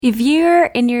If you're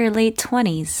in your late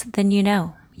 20s, then you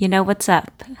know. You know what's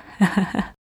up.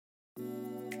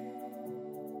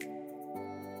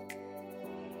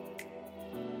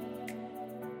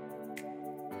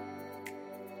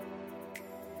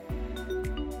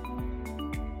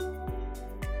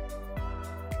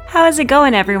 How is it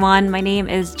going, everyone? My name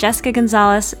is Jessica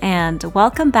Gonzalez, and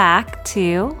welcome back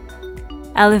to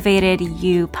Elevated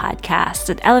You podcast.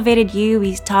 At Elevated You,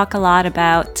 we talk a lot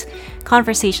about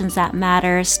conversations that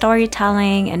matter,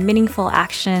 storytelling, and meaningful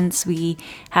actions. We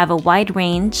have a wide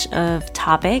range of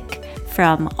topic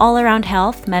from all around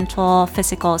health, mental,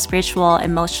 physical, spiritual,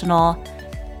 emotional,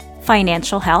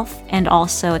 financial health, and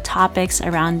also topics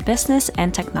around business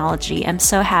and technology. I'm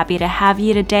so happy to have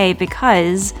you today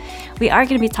because we are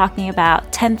going to be talking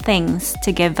about 10 things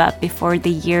to give up before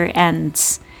the year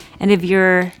ends. And if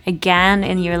you're again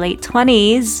in your late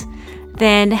 20s,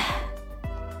 then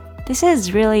this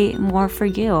is really more for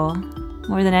you,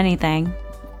 more than anything.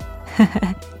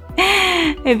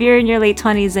 If you're in your late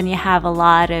 20s and you have a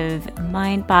lot of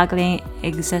mind-boggling,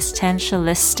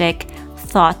 existentialistic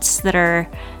thoughts that are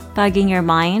bugging your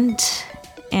mind,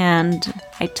 and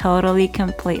I totally,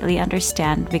 completely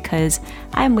understand because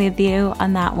I'm with you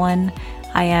on that one.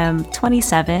 I am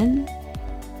 27.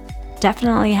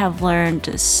 Definitely have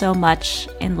learned so much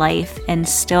in life and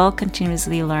still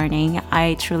continuously learning.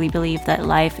 I truly believe that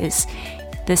life is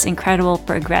this incredible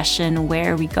progression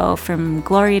where we go from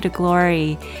glory to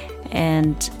glory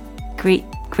and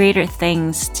greater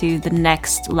things to the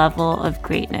next level of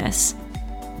greatness.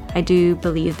 I do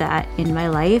believe that in my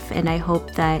life, and I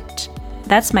hope that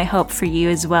that's my hope for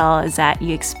you as well, is that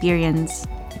you experience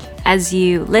as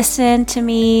you listen to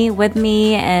me, with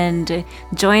me, and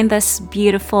join this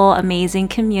beautiful, amazing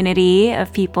community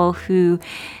of people who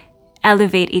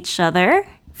elevate each other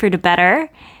for the better,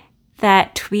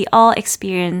 that we all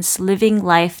experience living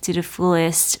life to the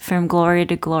fullest from glory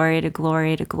to glory to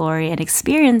glory to glory, and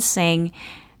experiencing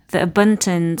the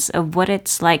abundance of what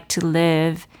it's like to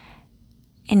live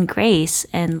in grace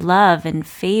and love and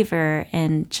favor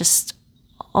and just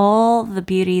all the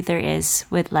beauty there is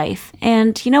with life.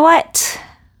 And you know what?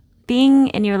 Being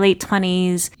in your late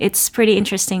 20s, it's pretty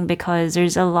interesting because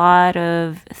there's a lot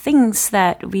of things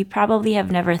that we probably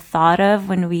have never thought of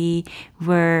when we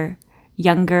were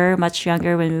younger, much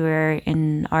younger, when we were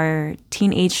in our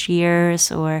teenage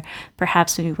years, or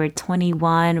perhaps when we were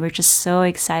 21. We're just so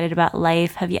excited about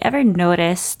life. Have you ever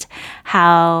noticed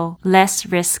how less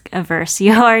risk averse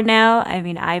you are now? I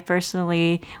mean, I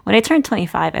personally, when I turned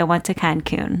 25, I went to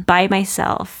Cancun by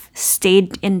myself,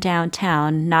 stayed in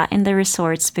downtown, not in the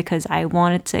resorts, because I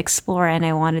wanted to explore and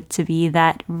I wanted to be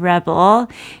that rebel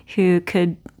who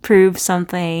could prove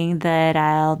something that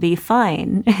I'll be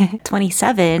fine.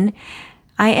 27,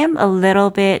 I am a little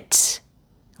bit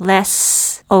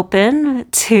less open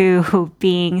to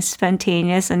being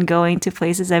spontaneous and going to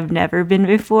places I've never been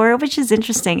before, which is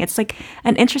interesting. It's like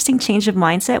an interesting change of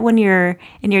mindset when you're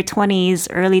in your 20s,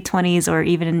 early 20s, or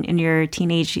even in your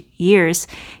teenage years.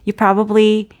 You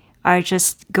probably are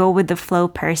just go with the flow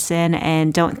person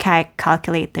and don't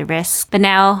calculate the risk. But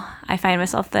now I find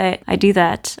myself that I do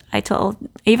that. I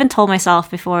even told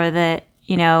myself before that,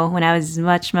 you know, when I was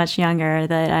much, much younger,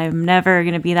 that I'm never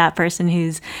going to be that person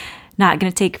who's not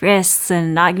going to take risks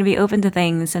and not going to be open to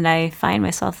things. And I find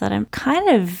myself that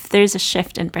there's a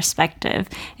shift in perspective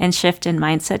and shift in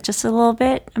mindset just a little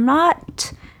bit. I'm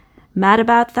not mad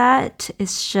about that.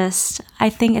 It's just, I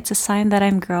think it's a sign that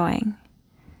I'm growing.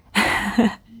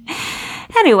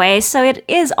 Anyway, so it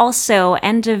is also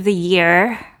end of the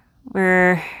year.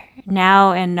 We're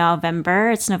now in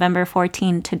November. It's November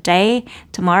 14 today.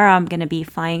 Tomorrow I'm going to be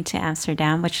flying to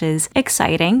Amsterdam, which is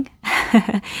exciting,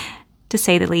 to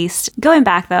say the least. Going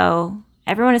back though,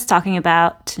 everyone is talking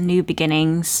about new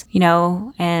beginnings, you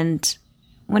know, and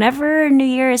whenever New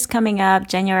Year is coming up,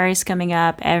 January is coming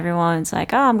up, everyone's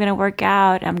like, oh, I'm going to work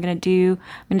out. I'm going to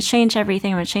change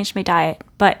everything. I'm going to change my diet.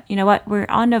 But you know what? We're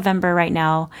on November right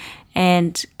now.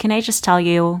 And can I just tell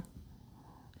you,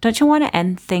 don't you want to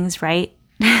end things right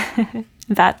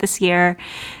about this year?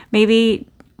 Maybe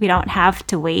we don't have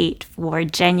to wait for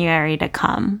January to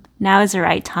come. Now is the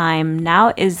right time.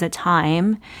 Now is the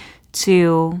time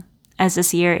to, as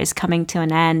this year is coming to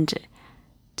an end,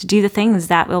 to do the things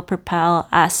that will propel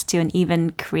us to an even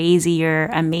crazier,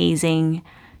 amazing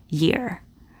year.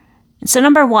 So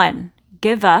number 1,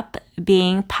 give up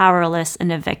being powerless and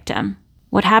a victim.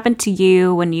 What happened to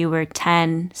you when you were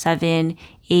 10, 7,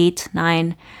 8,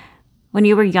 9, when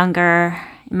you were younger?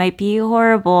 It might be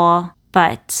horrible,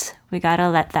 but we gotta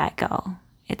let that go.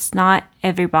 It's not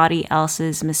everybody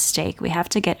else's mistake. We have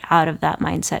to get out of that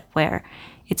mindset where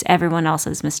it's everyone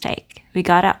else's mistake. We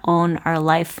gotta own our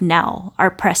life now, our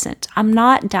present. I'm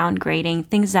not downgrading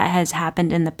things that has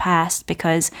happened in the past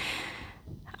because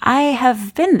I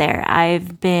have been there.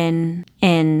 I've been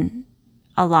in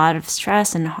a lot of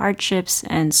stress and hardships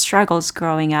and struggles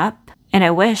growing up. And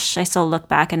I still look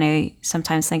back and I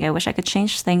sometimes think I wish I could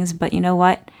change things, but you know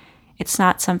what? It's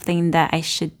not something that I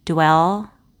should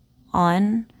dwell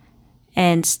on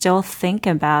and still think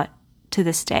about to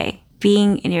this day.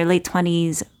 Being in your late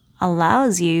 20s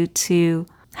allows you to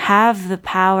have the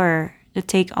power to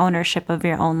take ownership of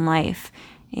your own life.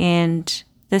 And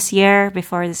this year,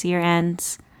 before this year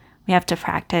ends, we have to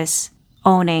practice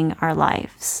owning our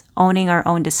lives, owning our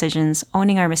own decisions,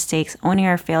 owning our mistakes, owning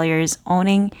our failures,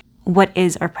 owning what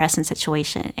is our present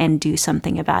situation and do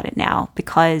something about it now.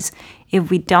 Because if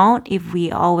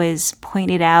we always point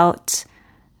it out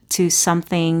to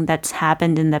something that's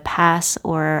happened in the past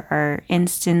or our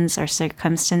instance or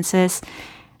circumstances,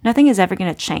 nothing is ever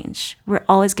going to change. We're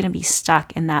always going to be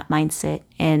stuck in that mindset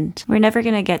and we're never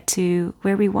going to get to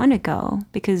where we want to go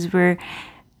because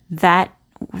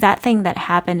that thing that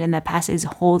happened in the past is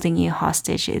holding you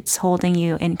hostage. It's holding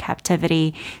you in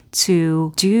captivity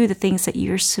to do the things that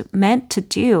you're meant to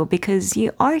do because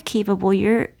you are capable,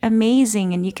 you're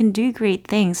amazing, and you can do great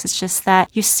things. It's just that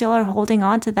you still are holding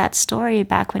on to that story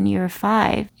back when you were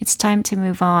 5. It's time to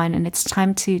move on and it's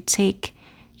time to take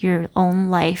your own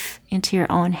life into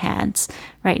your own hands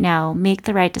right now. Make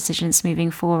the right decisions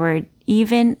moving forward,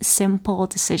 even simple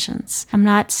decisions. I'm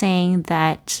not saying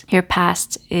that your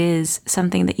past is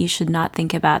something that you should not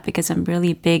think about because I'm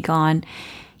really big on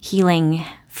healing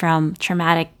from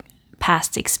traumatic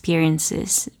past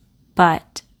experiences.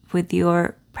 But with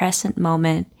your present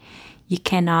moment, you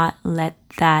cannot let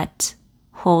that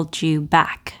hold you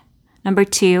back. Number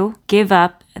 2, give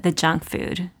up the junk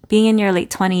food. Being in your late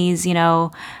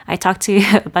 20s, I talked to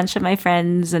a bunch of my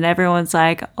friends and everyone's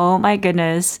like, oh my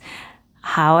goodness,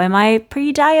 how am I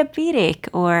pre-diabetic?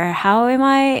 Or how am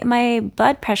my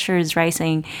blood pressure is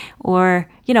rising? Or,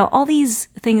 all these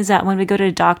things that when we go to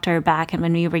the doctor back and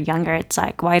when we were younger, it's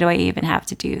like, why do I even have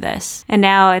to do this? And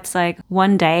now it's like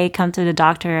one day come to the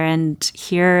doctor and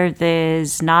hear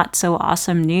this not so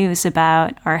awesome news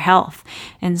about our health.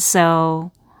 And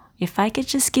so if I could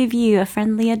just give you a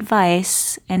friendly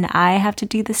advice and I have to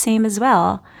do the same as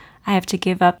well, I have to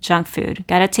give up junk food.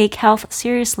 Gotta take health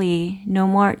seriously. No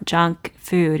more junk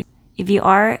food. If you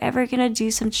are ever gonna do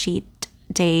some cheat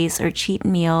days or cheat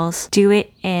meals, do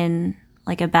it in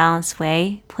like a balanced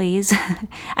way, please.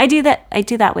 I do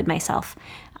that with myself.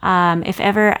 If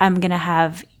ever I'm gonna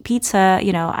have pizza,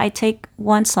 I take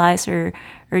one slice or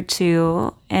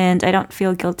 2 and I don't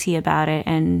feel guilty about it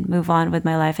and move on with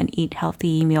my life and eat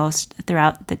healthy meals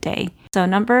throughout the day. So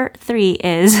number 3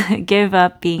 is give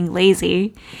up being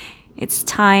lazy. It's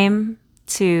time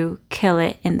to kill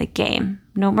it in the game.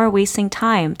 No more wasting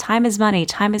time. Time is money.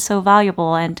 Time is so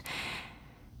valuable. And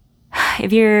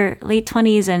if you're late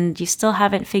 20s and you still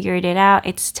haven't figured it out,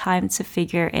 it's time to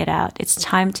figure it out. It's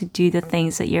time to do the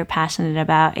things that you're passionate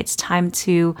about. It's time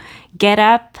to get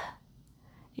up.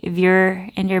 If you're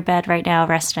in your bed right now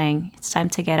resting, it's time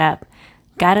to get up.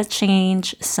 Gotta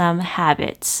change some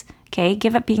habits. Okay?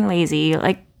 Give up being lazy.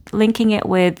 Like linking it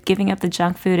with giving up the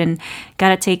junk food and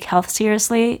gotta take health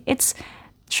seriously. It's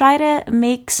try to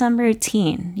make some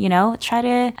routine, try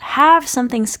to have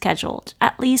something scheduled,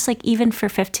 at least like even for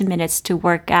 15 minutes to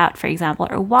work out, for example,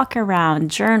 or walk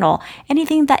around, journal,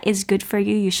 anything that is good for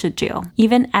you, you should do.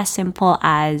 Even as simple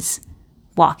as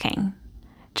walking.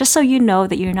 Just so you know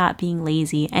that you're not being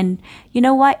lazy. And you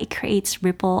know what? It creates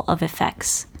ripple of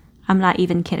effects. I'm not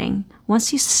even kidding.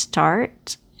 Once you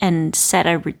start and set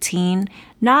a routine,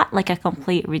 not like a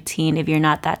complete routine if you're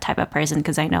not that type of person,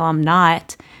 because I know I'm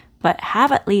not, but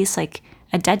have at least like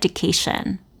a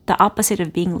dedication. The opposite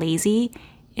of being lazy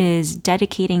is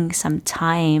dedicating some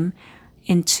time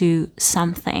into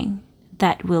something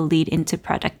that will lead into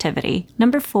productivity.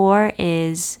 Number 4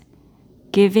 is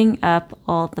giving up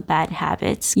all the bad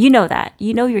habits. You know that.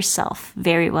 You know yourself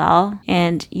very well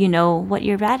and you know what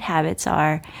your bad habits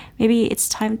are. Maybe it's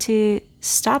time to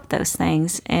stop those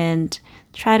things and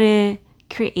try to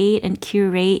create and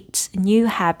curate new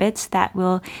habits that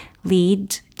will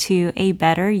lead to a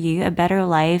better you, a better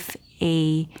life,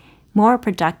 a more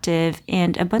productive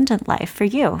and abundant life for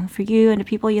you and the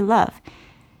people you love.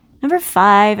 Number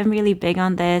 5, I'm really big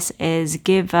on this, is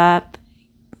give up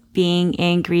being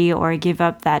angry or give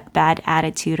up that bad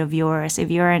attitude of yours.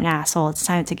 If you're an asshole, it's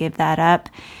time to give that up.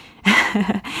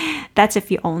 That's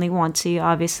if you only want to,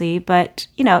 obviously. But,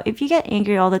 if you get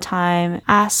angry all the time,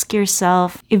 ask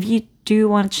yourself, if you do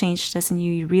want to change this and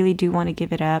you really do want to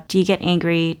give it up, do you get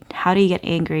angry? How do you get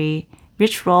angry?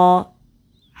 Which role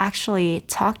actually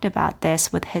talked about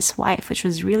this with his wife, which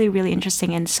was really, really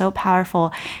interesting and so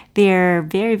powerful. Their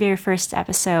very, very first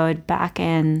episode back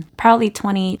in probably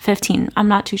 2015. I'm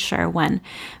not too sure when,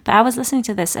 but I was listening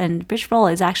to this, and Rich Roll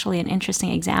is actually an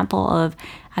interesting example of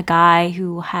a guy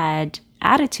who had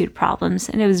attitude problems.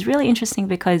 And it was really interesting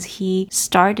because he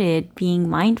started being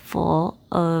mindful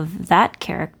of that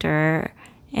character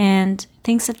and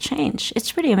things have changed.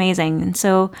 It's pretty amazing. And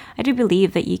so I do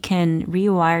believe that you can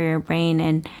rewire your brain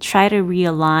and try to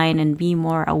realign and be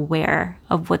more aware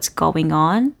of what's going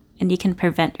on, and you can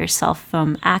prevent yourself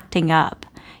from acting up.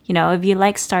 You know, if you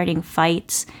like starting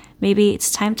fights, maybe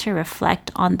it's time to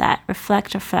reflect on that.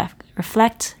 Reflect,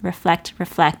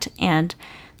 and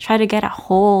try to get a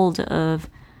hold of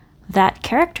that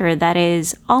character that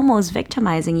is almost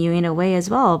victimizing you in a way as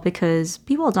well, because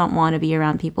people don't want to be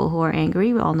around people who are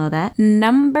angry. We all know that.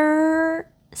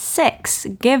 Number 6,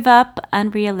 give up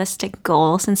unrealistic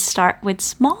goals and start with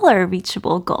smaller,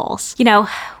 reachable goals. You know,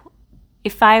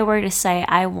 if I were to say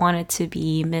I wanted to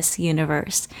be Miss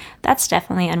Universe, that's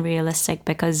definitely unrealistic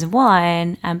because,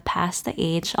 one, I'm past the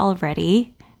age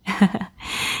already.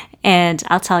 And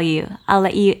I'll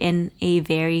let you in a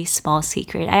very small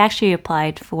secret. I actually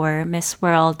applied for Miss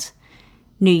World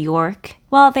New York.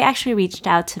 Well, they actually reached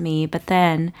out to me, but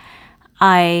then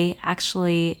I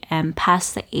actually am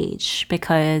past the age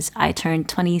because I turned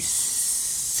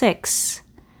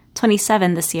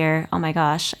 27 this year. Oh my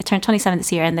gosh. I turned 27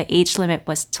 this year and the age limit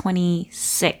was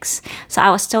 26. So I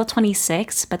was still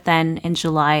 26, but then in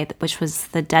July, which was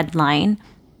the deadline,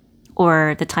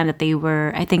 or the time that they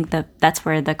were, I think that's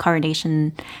where the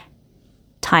coronation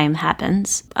time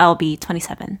happens, I'll be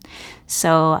 27.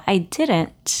 So I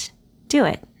didn't do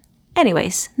it.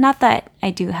 Anyways, not that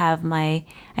I still have my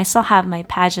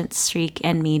pageant streak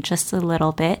in me just a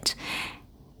little bit,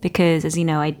 because as you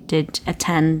know, I did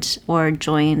attend or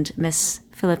joined Miss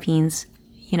Philippines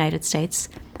United States.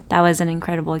 That was an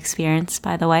incredible experience,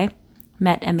 by the way.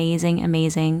 Met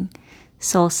amazing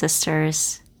soul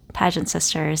sisters, pageant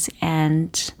sisters,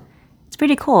 and it's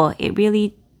pretty cool. It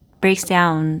really breaks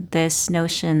down this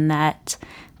notion that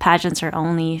pageants are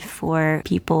only for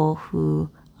people who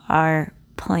are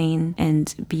plain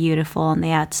and beautiful on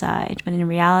the outside, but in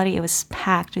reality it was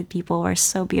packed with people who are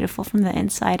so beautiful from the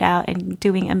inside out and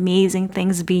doing amazing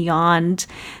things beyond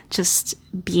just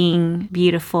being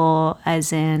beautiful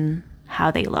as in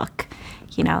how they look.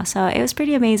 You know, so it was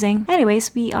pretty amazing.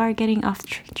 Anyways, we are getting off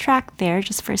track there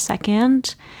just for a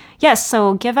second. Yes,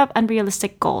 so give up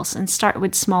unrealistic goals and start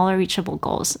with smaller, reachable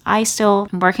goals. I still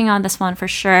am working on this one for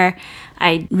sure.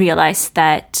 I realized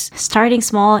that starting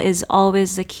small is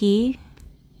always the key,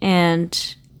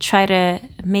 and try to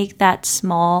make that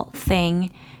small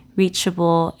thing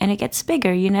reachable, and it gets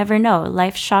bigger. You never know.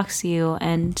 Life shocks you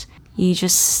and you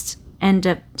just end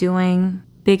up doing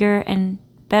bigger and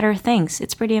better things.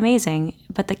 It's pretty amazing.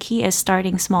 But the key is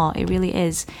starting small. It really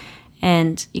is.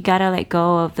 And you gotta let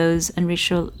go of those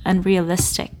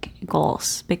unrealistic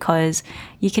goals, because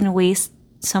you can waste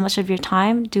so much of your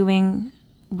time doing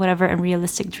whatever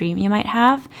unrealistic dream you might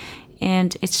have.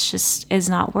 And it's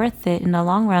not worth it in the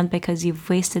long run because you've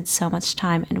wasted so much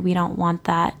time, and we don't want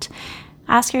that.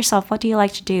 Ask yourself, what do you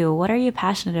like to do? What are you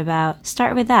passionate about?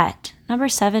 Start with that. Number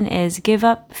 7 is give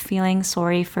up feeling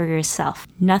sorry for yourself.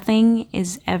 Nothing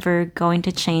is ever going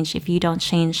to change if you don't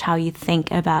change how you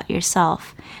think about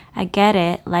yourself. I get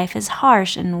it. Life is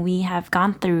harsh and we have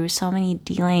gone through so many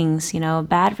dealings,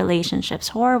 bad relationships,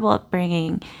 horrible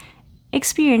upbringing,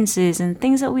 experiences and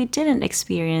things that we didn't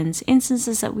experience,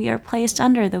 instances that we are placed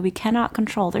under that we cannot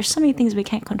control. There's so many things we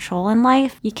can't control in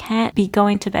life. You can't be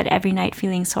going to bed every night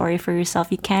feeling sorry for yourself.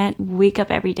 You can't wake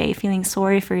up every day feeling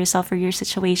sorry for yourself, for your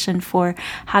situation, for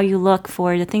how you look,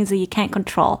 for the things that you can't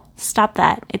control. Stop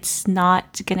that. It's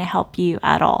not going to help you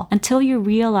at all. Until you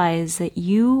realize that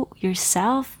you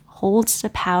yourself holds the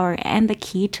power and the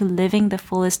key to living the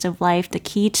fullest of life, the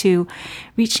key to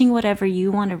reaching whatever you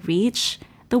want to reach.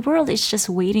 The world is just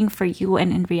waiting for you,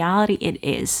 and in reality it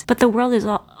is. But the world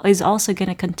is also going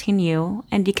to continue,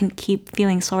 and you can keep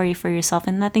feeling sorry for yourself,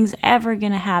 and nothing's ever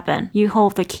going to happen. You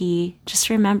hold the key. Just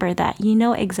remember that. You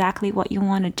know exactly what you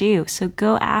want to do, so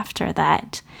go after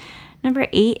that. Number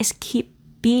 8 is keep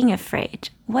being afraid.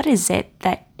 What is it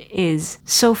that is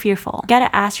so fearful? You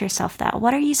gotta ask yourself that.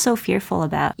 What are you so fearful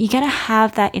about? You gotta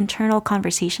have that internal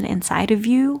conversation inside of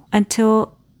you.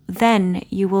 Until then,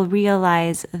 you will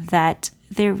realize that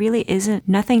there really isn't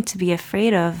nothing to be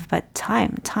afraid of but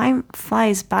time. Time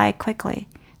flies by quickly.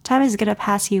 Time is gonna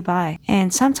pass you by.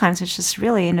 And sometimes it's just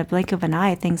really in a blink of an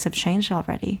eye, things have changed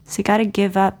already. So you gotta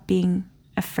give up being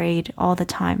afraid all the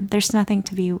time. There's nothing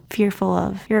to be fearful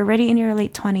of. You're already in your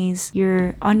late 20s.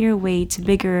 You're on your way to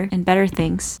bigger and better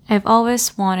things. I've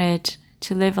always wanted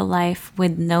to live a life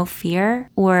with no fear,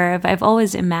 or I've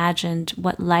always imagined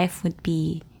what life would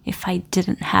be if I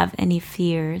didn't have any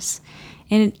fears.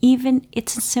 And even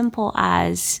it's as simple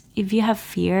as if you have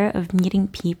fear of meeting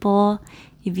people,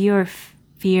 if you're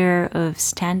fear of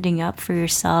standing up for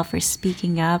yourself or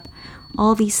speaking up,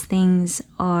 all these things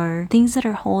are things that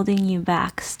are holding you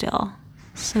back still.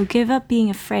 So give up being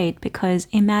afraid, because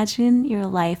imagine your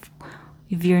life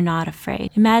if you're not afraid.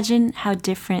 Imagine how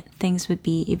different things would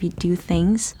be if you do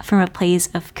things from a place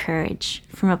of courage,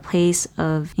 from a place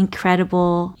of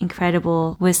incredible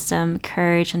wisdom,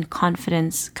 courage, and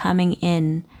confidence coming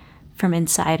in from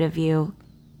inside of you,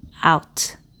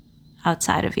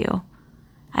 outside of you.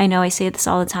 I know I say this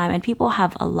all the time, and people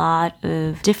have a lot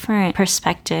of different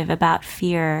perspective about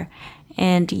fear.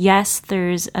 And yes,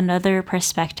 there's another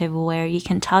perspective where you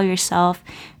can tell yourself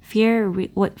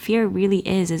what fear really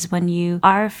is when you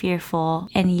are fearful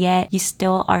and yet you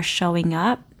still are showing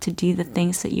up to do the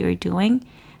things that you're doing.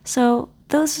 So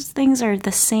those things are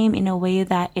the same in a way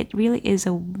that it really is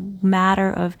a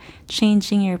matter of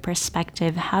changing your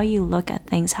perspective, how you look at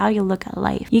things, how you look at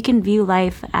life. You can view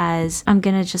life as, I'm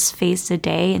gonna just face the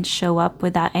day and show up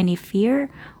without any fear.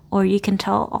 Or you can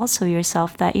tell also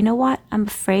yourself that, you know what, I'm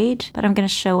afraid, but I'm gonna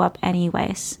show up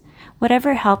anyways.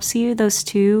 Whatever helps you, those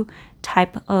two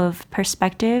type of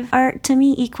perspective are to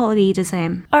me equally the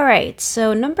same. All right,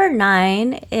 so number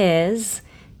 9 is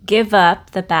give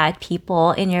up the bad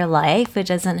people in your life who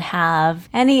doesn't have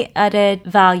any added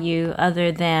value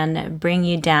other than bring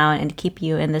you down and keep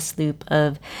you in this loop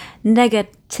of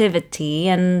negativity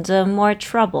and more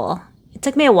trouble. It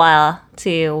took me a while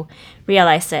to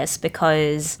realize this,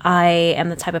 because I am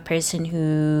the type of person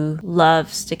who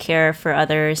loves to care for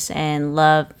others and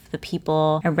love the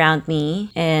people around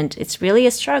me, and it's really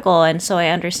a struggle. And so I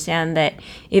understand that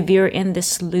if you're in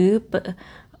this loop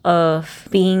of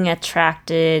being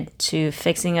attracted to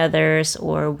fixing others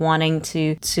or wanting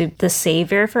to the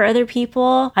savior for other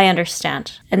people, I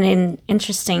understand. An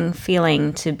interesting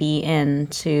feeling to be in,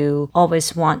 to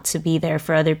always want to be there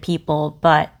for other people,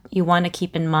 but you want to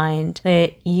keep in mind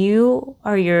that you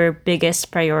are your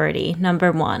biggest priority, number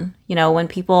 1. You know, when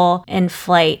people in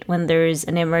flight, when there's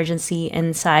an emergency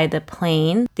inside the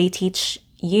plane, they teach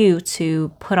you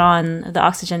to put on the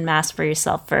oxygen mask for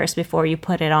yourself first before you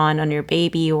put it on your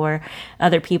baby or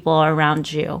other people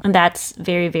around you. And that's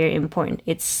very, very important.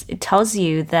 It tells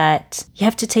you that you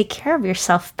have to take care of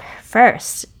yourself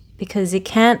first, because you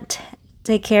can't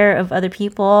take care of other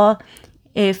people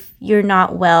if you're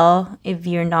not well, if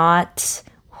you're not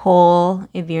whole,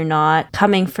 if you're not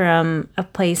coming from a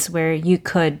place where you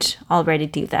could already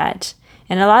do that.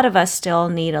 And a lot of us still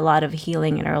need a lot of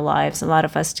healing in our lives. A lot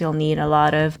of us still need a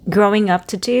lot of growing up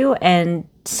to do. And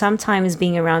sometimes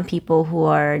being around people who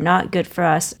are not good for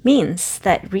us means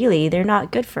that really they're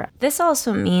not good for us. This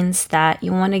also means that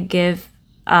you want to give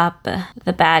up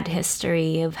the bad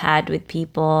history you've had with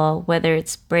people, whether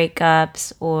it's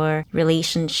breakups or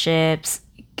relationships.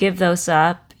 Give those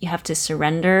up. You have to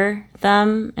surrender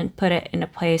them and put it in a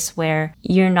place where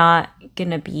you're not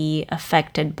gonna be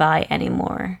affected by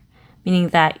anymore. Meaning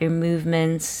that your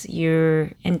movements,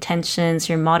 your intentions,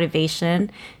 your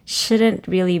motivation shouldn't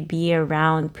really be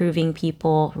around proving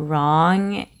people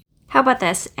wrong. How about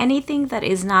this? Anything that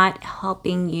is not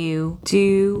helping you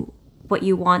do what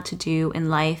you want to do in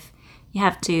life, you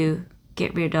have to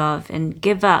get rid of and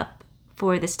give up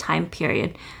for this time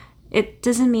period. It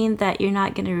doesn't mean that you're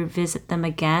not going to revisit them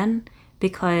again,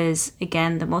 because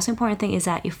again, the most important thing is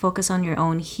that you focus on your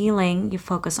own healing, you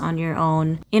focus on your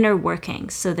own inner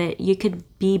workings so that you could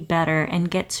be better and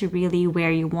get to really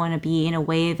where you want to be in a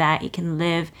way that you can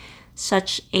live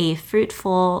such a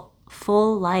fruitful,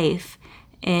 full life,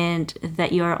 and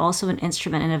that you are also an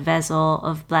instrument and a vessel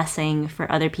of blessing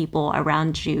for other people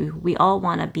around you. We all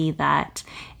want to be that.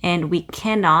 And we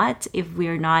cannot if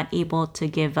we're not able to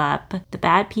give up the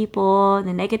bad people,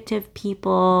 the negative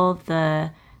people,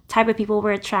 the type of people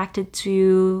we're attracted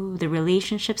to, the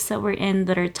relationships that we're in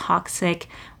that are toxic.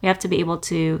 We have to be able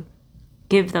to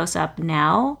give those up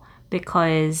now,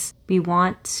 because we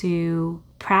want to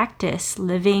practice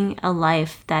living a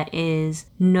life that is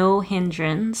no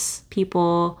hindrance.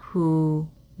 People who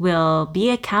will be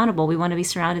accountable. We want to be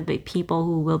surrounded by people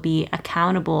who will be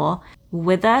accountable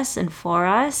with us and for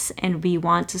us. And we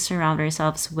want to surround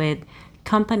ourselves with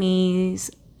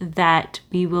companies that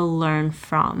we will learn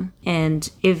from. And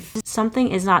if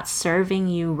something is not serving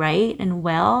you right and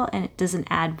well, and it doesn't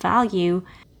add value,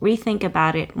 rethink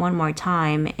about it one more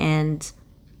time and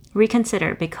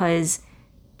reconsider, because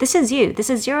this is you.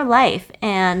 This is your life,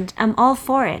 and I'm all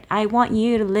for it. I want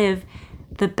you to live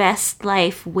the best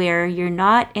life where you're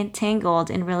not entangled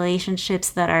in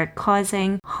relationships that are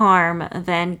causing harm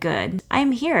than good.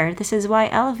 I'm here. This is why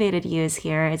Elevated You is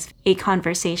here. It's a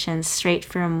conversation straight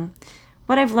from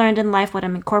what I've learned in life, what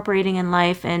I'm incorporating in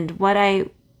life, and what I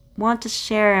want to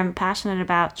share. I'm passionate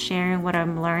about sharing what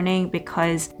I'm learning,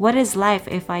 because what is life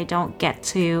if I don't get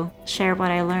to share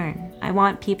what I learn? I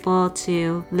want people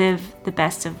to live the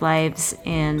best of lives,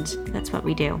 and that's what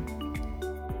we do.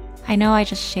 I know I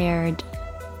just shared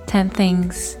 10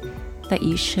 things that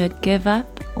you should give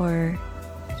up, or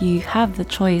you have the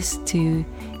choice to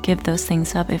give those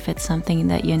things up if it's something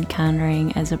that you're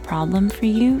encountering as a problem for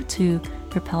you, to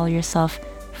propel yourself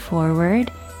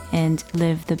forward and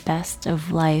live the best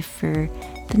of life for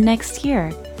the next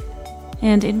year.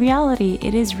 And in reality,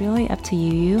 it is really up to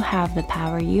you. You have the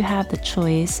power, you have the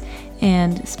choice,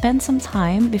 and spend some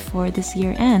time before this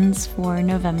year ends for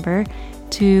November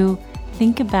to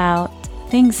think about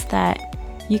things that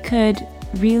you could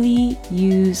really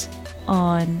use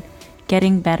on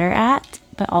getting better at,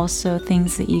 but also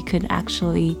things that you could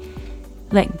actually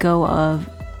let go of,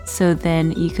 so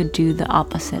then you could do the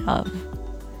opposite of,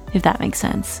 if that makes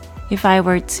sense. If I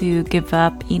were to give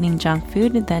up eating junk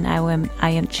food, then I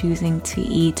am choosing to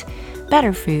eat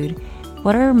better food.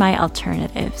 What are my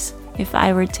alternatives? If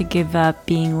I were to give up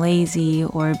being lazy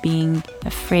or being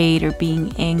afraid or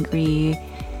being angry,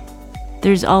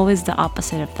 there's always the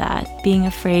opposite of that. Being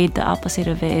afraid, the opposite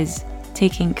of it is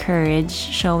taking courage,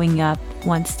 showing up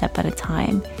one step at a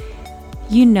time.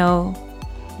 You know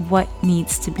what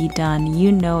needs to be done.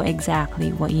 You know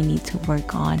exactly what you need to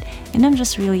work on. And I'm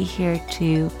just really here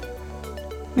to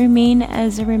remain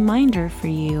as a reminder for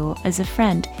you, as a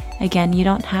friend. Again, you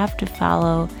don't have to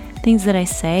follow things that I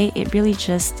say. It really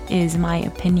just is my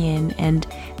opinion and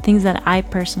things that I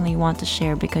personally want to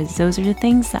share, because those are the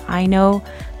things that I know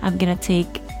I'm gonna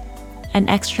take an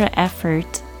extra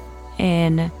effort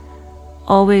in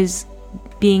always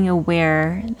being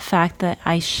aware the fact that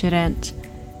I shouldn't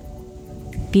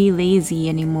be lazy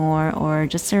anymore, or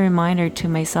just a reminder to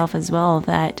myself as well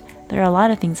that there are a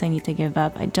lot of things I need to give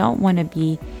up. I don't want to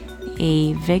be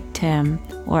a victim,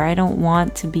 or I don't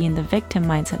want to be in the victim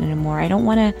mindset anymore. I don't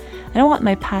want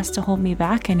my past to hold me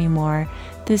back anymore.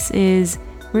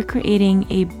 We're creating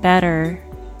a better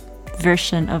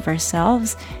version of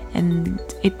ourselves, and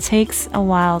it takes a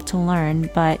while to learn,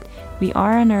 but we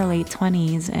are in our late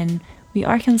 20s and we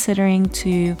are considering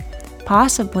to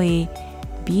possibly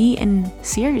be in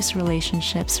serious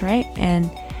relationships, right? And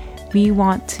we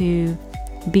want to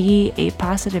be a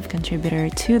positive contributor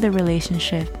to the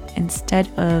relationship instead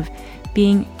of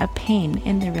being a pain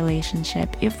in the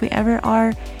relationship, if we ever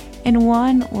are in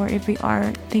one, or if we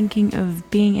are thinking of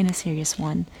being in a serious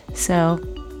one. So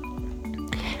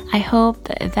I hope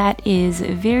that is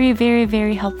a very, very,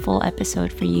 very helpful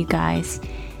episode for you guys.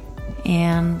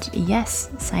 And yes,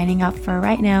 signing off for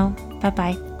right now.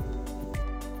 Bye-bye.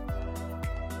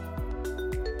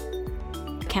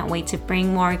 Can't wait to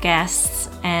bring more guests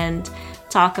and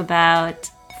talk about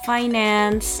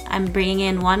finance. I'm bringing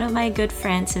in one of my good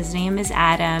friends. His name is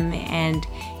Adam, and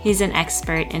he's an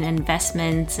expert in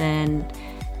investments and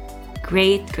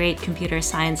great computer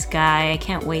science guy. I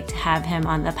can't wait to have him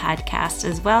on the podcast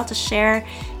as well to share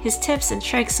his tips and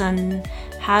tricks on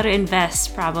how to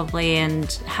invest probably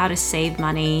and how to save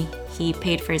money. He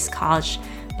paid for his college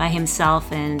by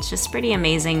himself, and it's just pretty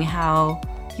amazing how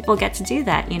people get to do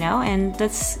that, and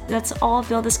that's all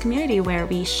build this community where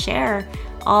we share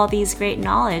all these great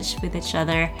knowledge with each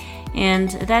other. And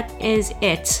that is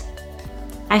it.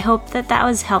 I hope that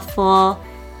was helpful.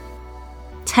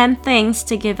 10 things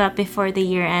to give up before the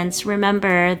year ends.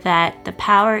 Remember that the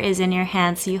power is in your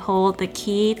hands. You hold the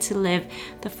key to live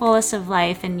the fullest of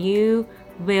life, and you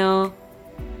will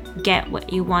get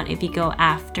what you want if you go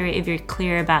after it, if you're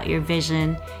clear about your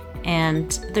vision. And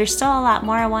there's still a lot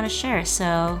more I want to share,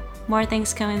 so more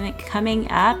things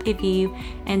coming up. If you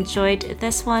enjoyed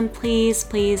this one, please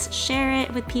share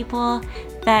it with people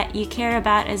that you care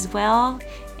about as well,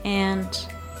 and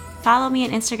follow me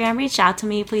on Instagram. Reach out to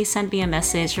me. Please send me a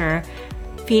message or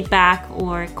feedback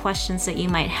or questions that you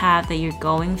might have that you're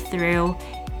going through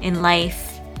in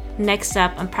life. Next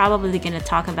up, I'm probably going to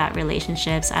talk about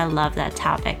relationships. I love that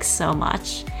topic so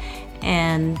much.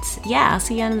 And yeah, I'll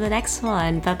see you on the next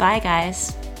one. Bye-bye,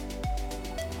 guys.